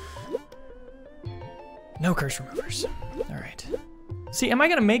 No curse removers. Alright. See, am I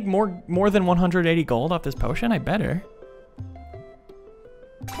gonna make more than 180 gold off this potion? I better.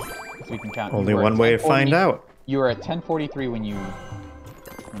 So we can count. Only one way to find out. You were at 1043 when you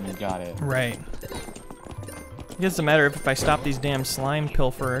got it. Right. It doesn't matter if I stop these damn slime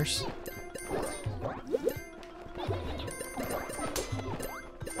pilferers.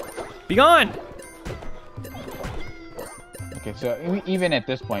 Be gone! Okay, so even at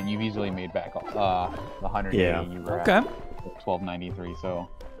this point, you've easily made back the 180 you were at 1293, so...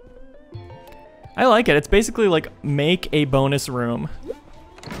 I like it. It's basically like make a bonus room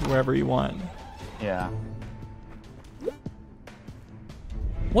wherever you want. Yeah.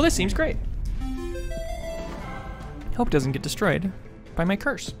 Well, this seems great. Hope it doesn't get destroyed by my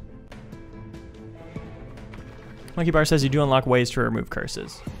curse. Monkey Bar says you do unlock ways to remove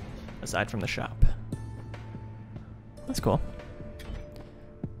curses, aside from the shop. That's cool.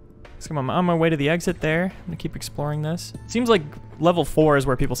 So I'm on my way to the exit there. I'm gonna keep exploring this. Seems like level 4 is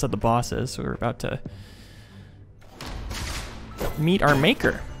where people said the boss is, so we're about to meet our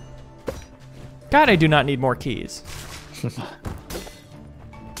maker. God, I do not need more keys.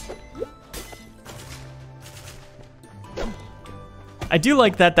 I do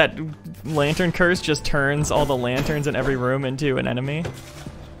like that lantern curse just turns all the lanterns in every room into an enemy.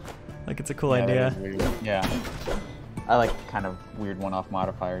 Like, it's a cool idea. That is weird. Yeah. I like kind of weird one-off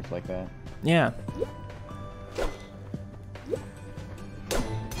modifiers like that. Yeah.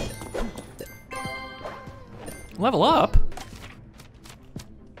 Level up?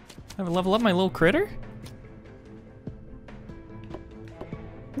 Have a level up my little critter?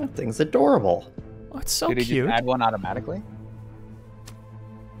 That thing's adorable. Oh, it's so Did it cute. just add one automatically?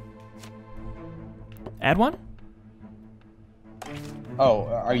 Add one? Oh,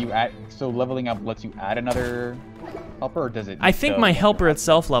 are you at... So leveling up lets you add another helper, or does it... I think my helper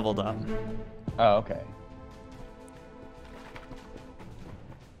itself leveled up. Oh, okay.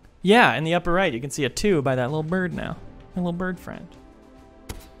 Yeah, in the upper right, you can see a 2 by that little bird now. My little bird friend.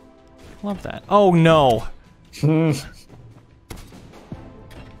 Love that. Oh, no.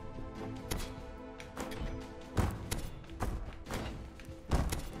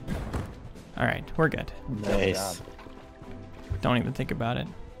 All right, we're good. Nice. Don't even think about it.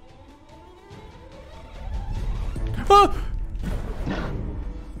 Oh!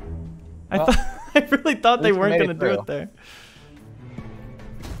 I really thought they weren't gonna do it there.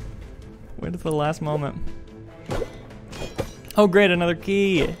 Wait until the last moment. Oh great, another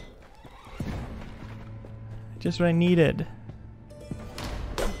key. Just what I needed.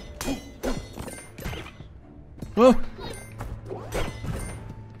 Whoa!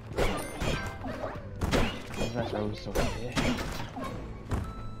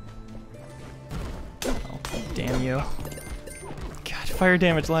 Oh, damn you. God, fire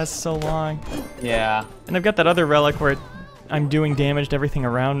damage lasts so long. Yeah. And I've got that other relic where I'm doing damage to everything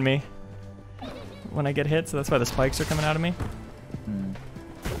around me when I get hit, so that's why the spikes are coming out of me.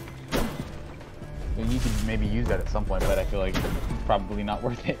 You could maybe use that at some point, but I feel like it's probably not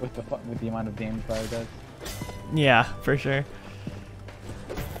worth it with the amount of damage fire does. Yeah, for sure.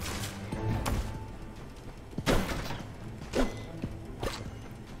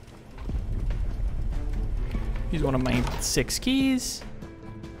 Use one of my 6 keys.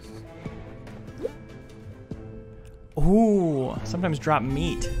 Ooh, sometimes drop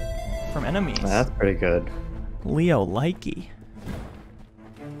meat from enemies. That's pretty good. Leo likey.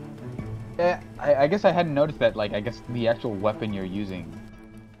 Yeah, I guess I hadn't noticed that. Like, I guess the actual weapon you're using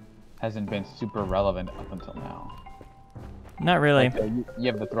hasn't been super relevant up until now. Not really. Like, you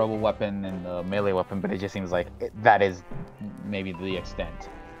have the throwable weapon and the melee weapon, but it just seems like that is maybe the extent.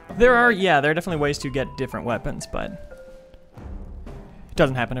 There are definitely ways to get different weapons, but it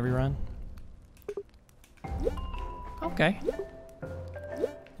doesn't happen every run. Okay.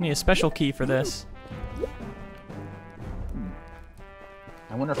 Need a special key for this.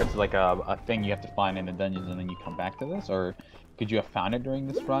 I wonder if it's like a thing you have to find in the dungeons and then you come back to this, or could you have found it during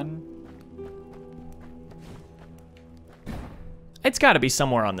this run? It's got to be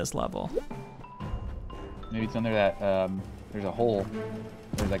somewhere on this level. Maybe it's under that, there's a hole.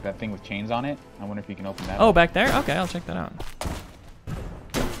 There's like that thing with chains on it. I wonder if you can open that. Oh, back there? Okay, I'll check that out.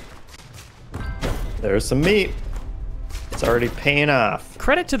 There's some meat. It's already paying off.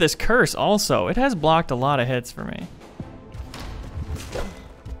 Credit to this curse also. It has blocked a lot of hits for me.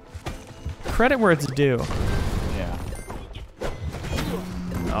 Credit where it's due. Yeah.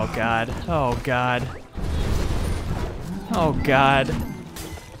 Oh god. Oh god. Oh god.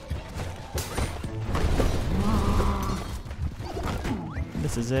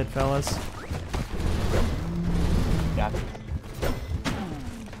 This is it, fellas. Got it.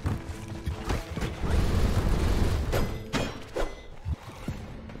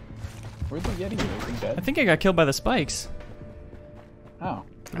 Where's the Yeti? Is he dead? I think I got killed by the spikes. Oh.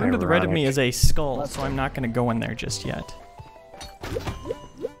 The room to the right of me Ironic. is a skull, so I'm not going to go in there just yet.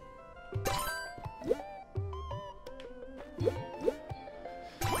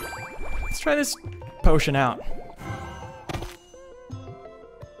 Let's try this potion out.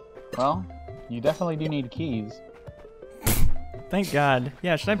 Well, you definitely do need keys. Thank God.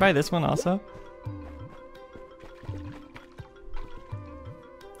 Yeah, should I buy this one also?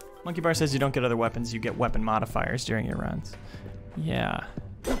 Monkey Bar says you don't get other weapons, you get weapon modifiers during your runs. Yeah.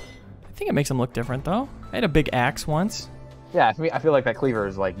 I think it makes them look different though. I had a big axe once. Yeah, I feel like that cleaver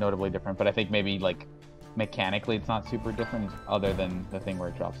is like notably different, but I think maybe like mechanically it's not super different other than the thing where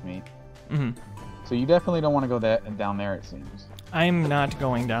it drops meat. Mm-hmm. So you definitely don't want to go down there, it seems. I'm not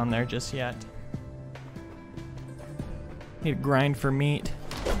going down there just yet. Need to grind for meat.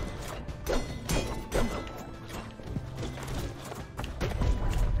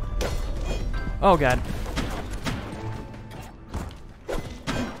 Oh god.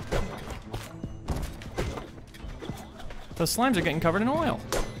 Those slimes are getting covered in oil.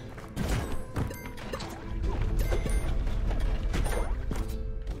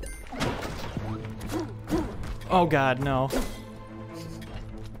 Oh god, no.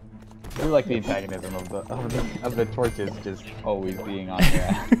 I do like the antagonism of the torches just always being on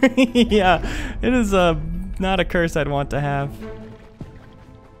there. Yeah, it is not a curse I'd want to have.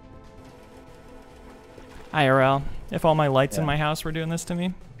 IRL, if all my lights in my house were doing this to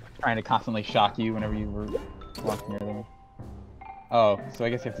me. Trying to constantly shock you whenever you were walking near them. Oh, so I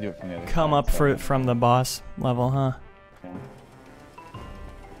guess you have to do it from the other side. Come up from the boss level, huh? Yeah.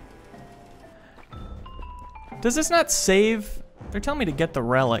 Does this not save? They're telling me to get the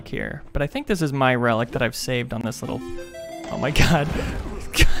relic here, but I think this is my relic that I've saved on this little... Oh my god.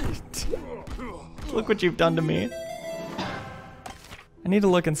 Look what you've done to me. I need to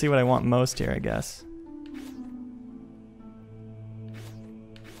look and see what I want most here, I guess.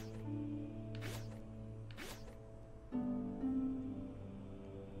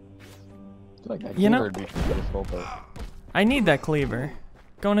 Like that You know- cleaver would be pretty useful, but I need that cleaver.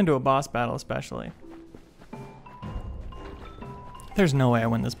 Going into a boss battle especially. There's no way I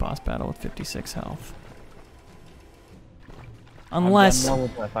win this boss battle with 56 health. Unless... I've done more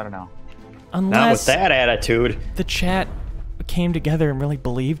with less, I don't know. Not with Unless that attitude. the chat came together and really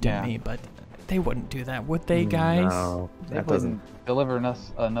believed in me, but They wouldn't do that, would they, guys? No, They that wouldn't doesn't. deliver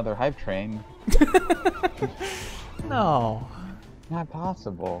us another hype train. No. Not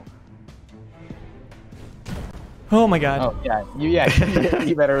possible. Oh my god. Oh yeah,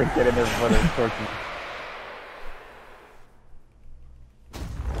 you better get in there before the torches.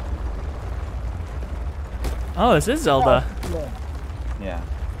 Oh, this is Zelda. Yeah.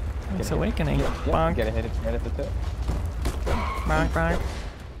 It's Awakening. Yeah, Bonk. get a hit right at the tip. Bonk, bonk.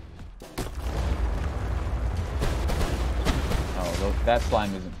 Oh, that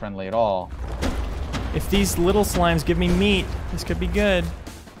slime isn't friendly at all. If these little slimes give me meat, this could be good.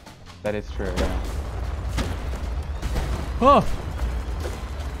 That is true, yeah. Oh!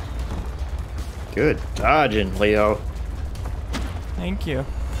 Good dodging, Leo. Thank you.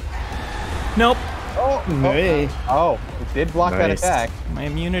 Nope. Oh, Hey. oh, it did block that Nice. attack. My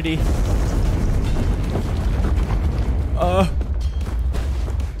immunity.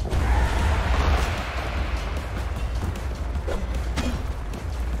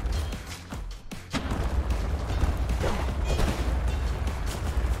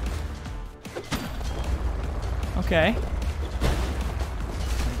 Okay.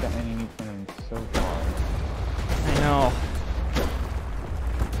 I've gotten any meat from him so far. I know.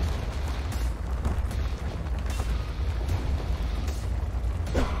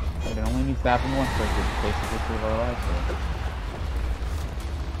 But it only needs to happen once, so it could basically save our lives.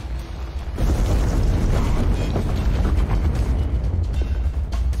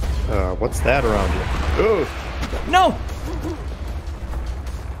 What's that around you? Oh, No!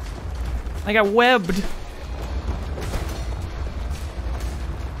 I got webbed.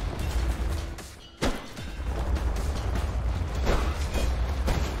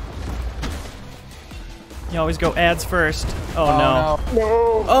 You always go ads first. Oh, no.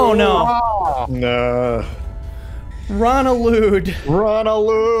 no. Oh no. Oh, No. Ronalude.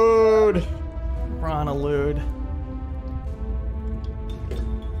 Ronalude. Ronalude.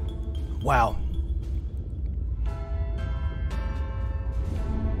 Wow.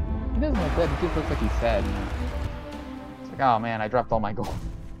 he doesn't look that. He just looks like he's sad. You know? It's like, oh man, I dropped all my gold.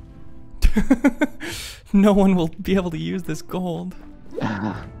 No one will be able to use this gold.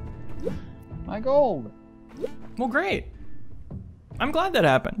 My gold. Well, great. I'm glad that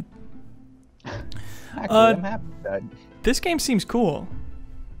happened. Actually, I'm happy with that. This game seems cool.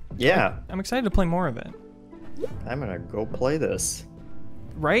 Yeah, I'm excited to play more of it. I'm gonna go play this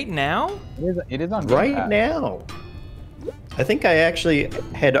Right now? It is on Game right Pass. now. I think I actually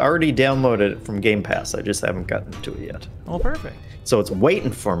had already downloaded it from Game Pass. I just haven't gotten to it yet. Oh, perfect. So it's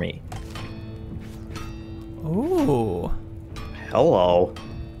waiting for me. Ooh. Hello.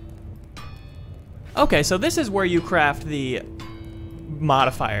 Okay, so this is where you craft the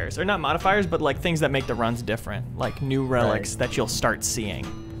modifiers. Or not modifiers, but like things that make the runs different. Like new relics that you'll start seeing.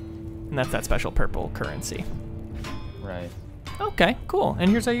 And that's that special purple currency. Right. Okay, cool. And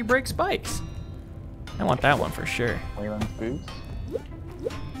here's how you break spikes. I want that one for sure. Wayland's boots.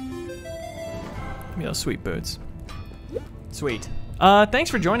 Give me those sweet boots. Sweet. Thanks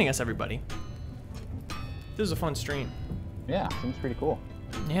for joining us, everybody. This was a fun stream. Yeah, seems pretty cool.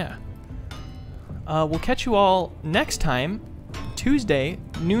 Yeah. We'll catch you all next time, Tuesday,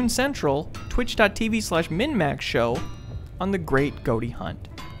 noon central, twitch.tv/MinnMax show on the Great GOTY Hunt.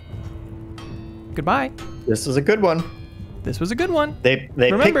 Goodbye. This was a good one. This was a good one. They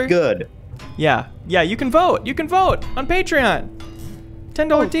Remember- picked good. Yeah, you can vote. You can vote on Patreon.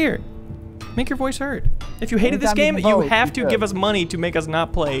 $10 tier. Make your voice heard. If you hated this Anytime game, you can you vote, have you to should. give us money to make us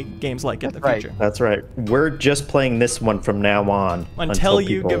not play games like it in the right. future. That's right. We're just playing this one from now on. Until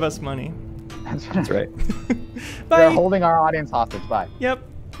you people- give us money. That's right. Bye. They're holding our audience hostage. Bye. Yep.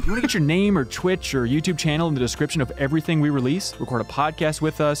 You want to get your name or Twitch or YouTube channel in the description of everything we release? Record a podcast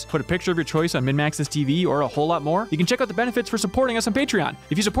with us, put a picture of your choice on MinnMax's TV, or a whole lot more? You can check out the benefits for supporting us on Patreon.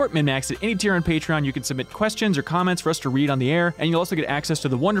 If you support MinnMax at any tier on Patreon, you can submit questions or comments for us to read on the air, and you'll also get access to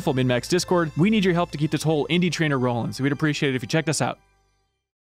the wonderful MinnMax Discord. We need your help to keep this whole indie trainer rolling, so we'd appreciate it if you checked us out.